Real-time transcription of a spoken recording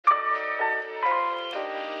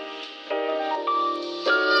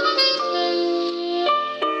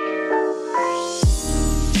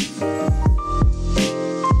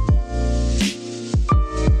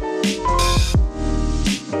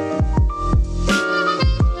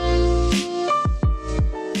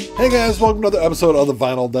Hey guys, welcome to another episode of The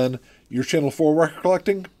Vinyl Den, your channel for record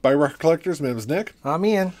collecting by record collectors. My name is Nick. I'm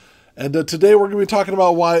Ian. And today we're going to be talking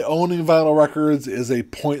about why owning vinyl records is a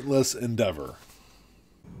pointless endeavor.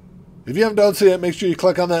 If you haven't done so yet, make sure you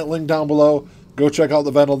click on that link down below. Go check out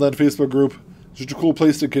the Vinyl Den Facebook group. It's just a cool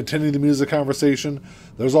place to continue the music conversation.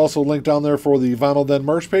 There's also a link down there for the Vinyl Den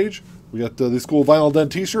merch page. We got these cool Vinyl Den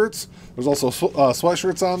t-shirts. There's also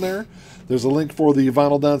sweatshirts on there. There's a link for the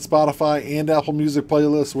Vinyl Den Spotify and Apple Music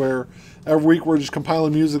playlist where every week we're just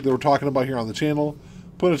compiling music that we're talking about here on the channel,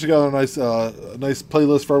 putting together a nice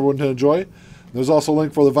playlist for everyone to enjoy. There's also a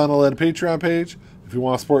link for the Vinyl Den Patreon page if you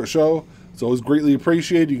want to support the show. It's always greatly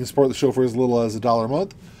appreciated. You can support the show for as little as $1 a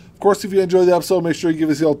month. Of course, if you enjoy the episode, make sure you give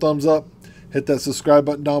us the old thumbs up. Hit that subscribe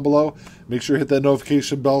button down below. Make sure you hit that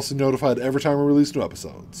notification bell so you're notified every time we release new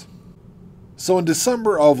episodes. So in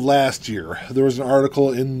December of last year, there was an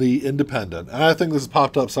article in The Independent, and I think this has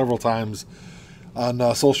popped up several times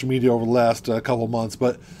on social media over the last couple of months,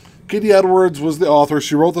 but Katie Edwards was the author.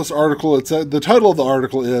 She wrote this article. It said, the title of the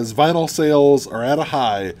article is "Vinyl Sales Are at a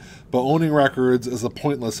High, but Owning Records is a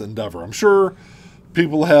Pointless Endeavor." I'm sure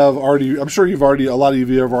people have already, a lot of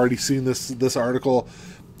you have already seen this article.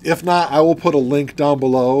 If not, I will put a link down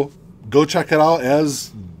below. Go check it out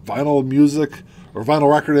as vinyl music or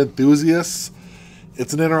vinyl record enthusiasts.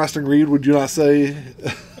 It's an interesting read, would you not say?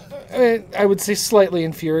 I would say slightly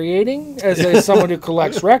infuriating as someone who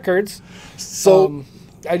collects records. So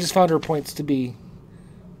I just found her points to be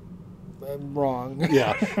wrong.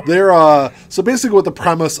 Yeah. They're so basically what the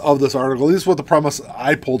premise of this article, at least what the premise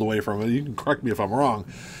I pulled away from it, you can correct me if I'm wrong,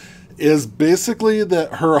 is basically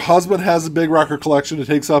that her husband has a big record collection. It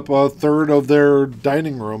takes up a third of their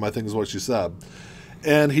dining room, I think is what she said.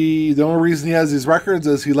 And the only reason he has these records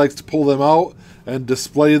is he likes to pull them out and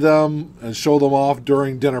display them and show them off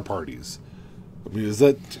during dinner parties. I mean, is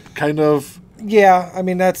that kind of... Yeah, I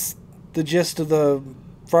mean, that's the gist of the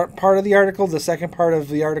front part of the article. The second part of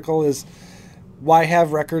the article is why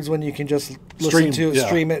have records when you can just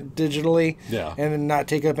stream it digitally and not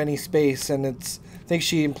take up any space. And I think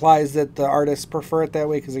she implies that the artists prefer it that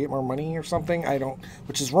way because they get more money or something.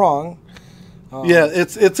 Which is wrong. Yeah,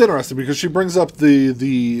 it's interesting because she brings up the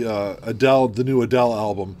new Adele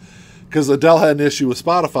album, because Adele had an issue with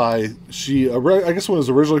Spotify. I guess when it was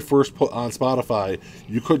originally first put on Spotify,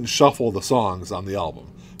 you couldn't shuffle the songs on the album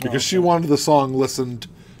because she wanted the song listened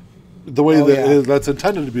the way that's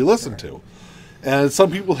intended to be listened to. And some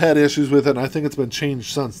people had issues with it, and I think it's been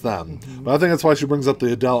changed since then. Mm-hmm. But I think that's why she brings up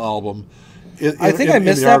the Adele album. I think I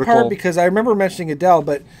missed that part because I remember mentioning Adele,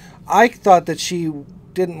 but I thought that she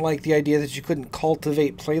didn't like the idea that you couldn't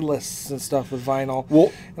cultivate playlists and stuff with vinyl.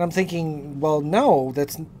 Well, and I'm thinking, well, no,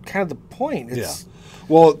 that's kind of the point.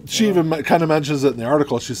 Well, she even kind of mentions it in the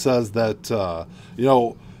article. She says that,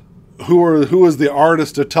 who is the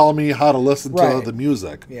artist to tell me how to listen to the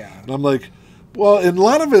music? Yeah. And I'm like, well, in a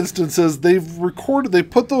lot of instances, they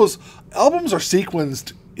put those albums are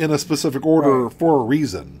sequenced in a specific order for a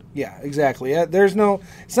reason. Yeah, exactly. It's not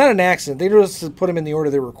an accident. They just put them in the order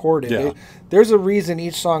they're recorded. Yeah. There's a reason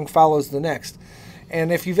each song follows the next.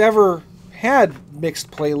 And if you've ever had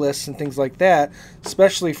mixed playlists and things like that,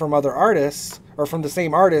 especially from other artists or from the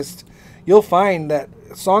same artist, you'll find that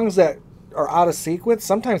songs that are out of sequence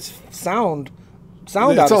sometimes sound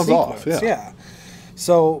out of sequence. Off, yeah.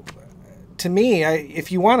 So to me,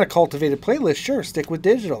 if you want a cultivated playlist, sure, stick with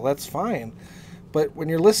digital. That's fine. But when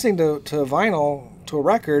you're listening to vinyl, to a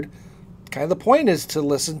record, kind of the point is to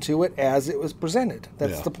listen to it as it was presented.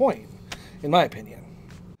 That's the point, in my opinion.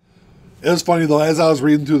 It was funny, though, as I was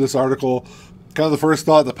reading through this article, kind of the first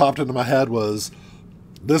thought that popped into my head was,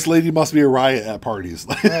 this lady must be a riot at parties.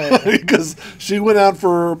 Because she went on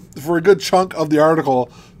for a good chunk of the article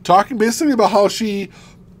talking basically about how she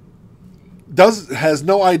has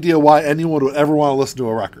no idea why anyone would ever want to listen to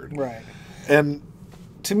a record. Right. And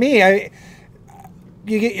to me,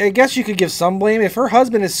 I guess you could give some blame. If her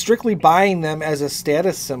husband is strictly buying them as a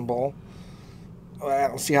status symbol, I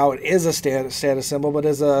don't see how it is a status symbol, but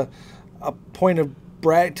as a point of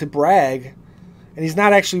brag, and he's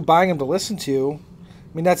not actually buying them to listen to.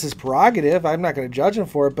 I mean, that's his prerogative. I'm not going to judge him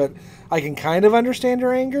for it, but I can kind of understand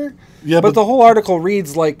her anger. Yeah, but the whole article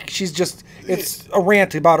reads like it's a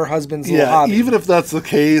rant about her husband's little hobby. Even if that's the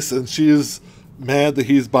case, and she's mad that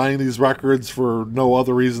he's buying these records for no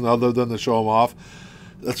other reason other than to show them off,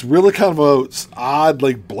 that's really kind of a odd,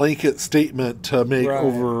 blanket statement to make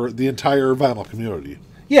over the entire vinyl community.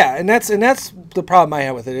 Yeah, and that's the problem I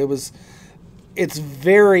have with it. It's a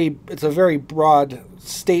very broad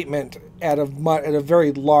statement at a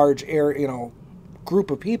very large area,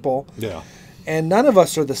 group of people. Yeah. And none of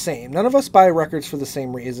us are the same. None of us buy records for the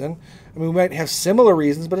same reason. I mean, we might have similar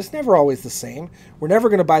reasons, but it's never always the same. We're never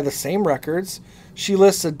going to buy the same records. She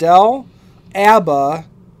lists Adele, ABBA,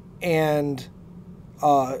 and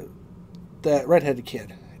that redheaded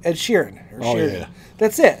kid, Ed Sheeran. Yeah.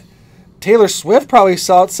 That's it. Taylor Swift probably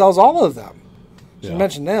sells all of them. She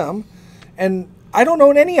mentioned them. And I don't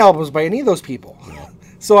own any albums by any of those people. Yeah.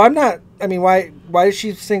 So I'm not, I mean, why does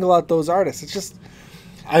she single out those artists? It's just...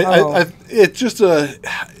 it's just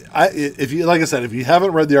if you, like I said, if you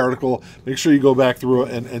haven't read the article, make sure you go back through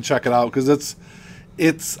it and check it out, because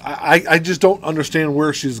I just don't understand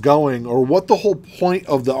where she's going or what the whole point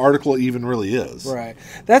of the article even really is. Right.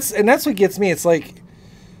 That's what gets me. It's like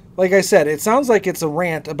I said, it sounds like it's a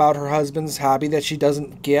rant about her husband's hobby that she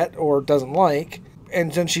doesn't get or doesn't like, and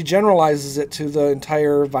then she generalizes it to the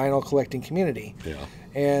entire vinyl collecting community. Yeah.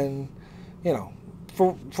 And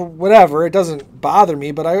for whatever, it doesn't bother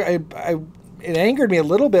me, but it angered me a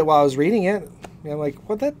little bit while I was reading it. I'm like,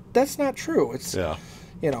 well, that's not true. It's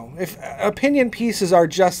if opinion pieces are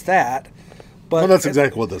just that, but that's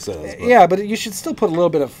exactly what this is. But. Yeah, but you should still put a little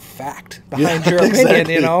bit of fact behind your opinion.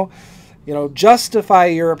 Exactly. Justify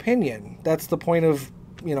your opinion. That's the point of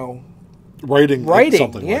writing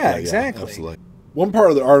something. Yeah, like that. Exactly. Yeah, absolutely. One part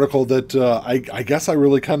of the article that I guess I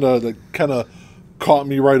really kind of caught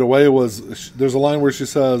me right away was there's a line where she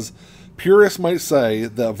says, purists might say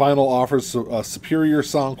that vinyl offers a superior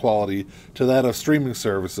sound quality to that of streaming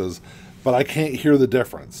services, but I can't hear the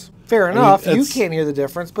difference. Fair enough. You can't hear the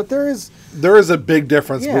difference, but there is a big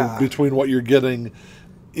difference between what you're getting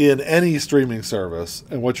in any streaming service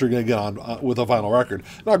and what you're going to get on with a vinyl record.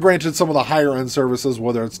 Now, granted, some of the higher end services,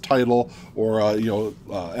 whether it's Tidal or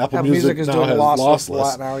Apple Music is now doing has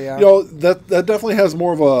lossless. Now, yeah. That definitely has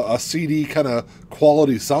more of a CD kind of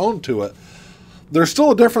quality sound to it. There's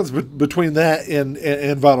still a difference between that and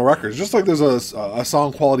vinyl records, just like there's a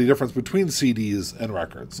sound quality difference between CDs and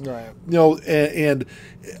records. Right. And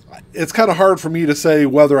it's kind of hard for me to say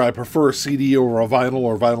whether I prefer CD over a vinyl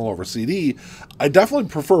or vinyl over CD. I definitely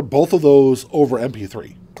prefer both of those over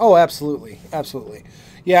MP3. Oh, absolutely. Absolutely.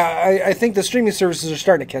 Yeah, I think the streaming services are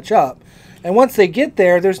starting to catch up. And once they get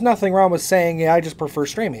there, there's nothing wrong with saying, yeah, I just prefer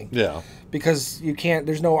streaming. Yeah. Because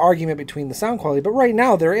there's no argument between the sound quality. But right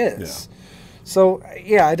now there is. Yeah. So,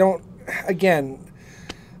 yeah, I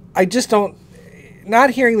just don't, not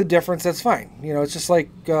hearing the difference, that's fine. It's just like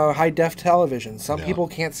high-def television. Some people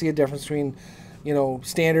can't see a difference between,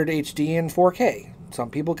 standard HD and 4K.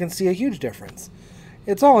 Some people can see a huge difference.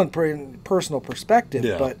 It's all in personal perspective,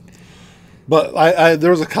 But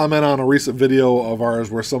there was a comment on a recent video of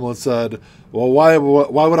ours where someone said, well, why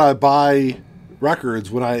would I buy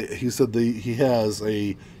records when he said he has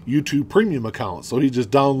a YouTube premium account, so he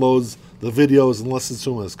just downloads the videos and listens to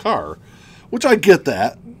them in his car, which I get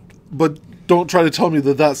that, but don't try to tell me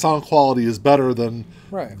that sound quality is better than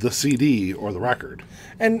the CD or the record.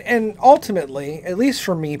 And ultimately, at least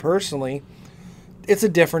for me personally, it's a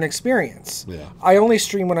different experience. Yeah. I only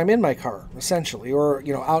stream when I'm in my car, essentially, or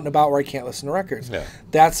out and about where I can't listen to records. Yeah.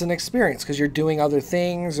 That's an experience because you're doing other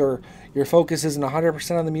things or your focus isn't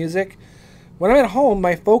 100% on the music. When I'm at home,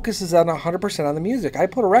 my focus is on 100% on the music. I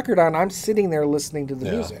put a record on, I'm sitting there listening to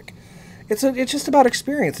the music. It's just about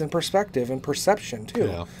experience and perspective and perception, too.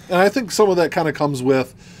 Yeah. And I think some of that kind of comes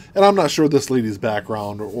with, and I'm not sure this lady's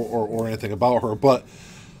background or anything about her, but,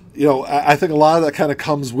 I think a lot of that kind of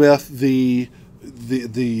comes with the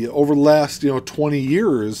over the last, 20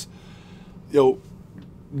 years,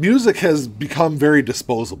 music has become very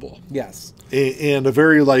disposable. Yes. And a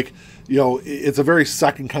very, it's a very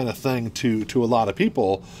second kind of thing to a lot of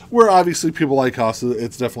people, where obviously people like us,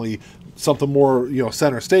 it's definitely something more,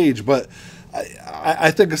 center stage. But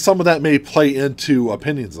I think some of that may play into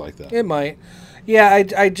opinions like that. It might. Yeah,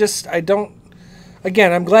 I don't.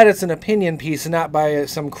 Again, I'm glad it's an opinion piece and not by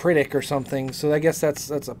some critic or something. So I guess that's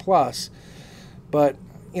a plus. But,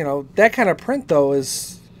 that kind of print, though,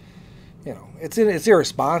 is, it's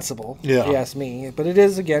irresponsible, if you ask me. But it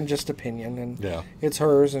is, again, just opinion, and it's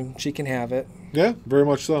hers, and she can have it. Yeah, very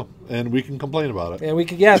much so. And we can complain about it. And we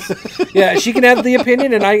can, yes. Yeah, she can have the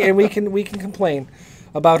opinion, and we can complain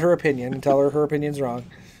about her opinion and tell her opinion's wrong.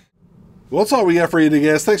 Well, that's all we got for you today,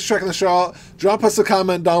 guys. Thanks for checking the show out. Drop us a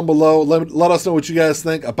comment down below. Let us know what you guys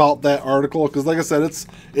think about that article, because like I said,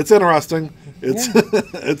 it's interesting.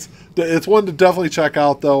 It's one to definitely check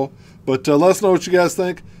out, though. But let us know what you guys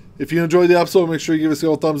think. If you enjoyed the episode, make sure you give us the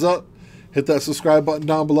old thumbs up. Hit that subscribe button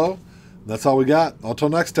down below. And that's all we got. Until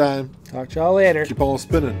next time. Talk to y'all later. Keep on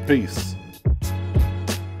spinning. Peace.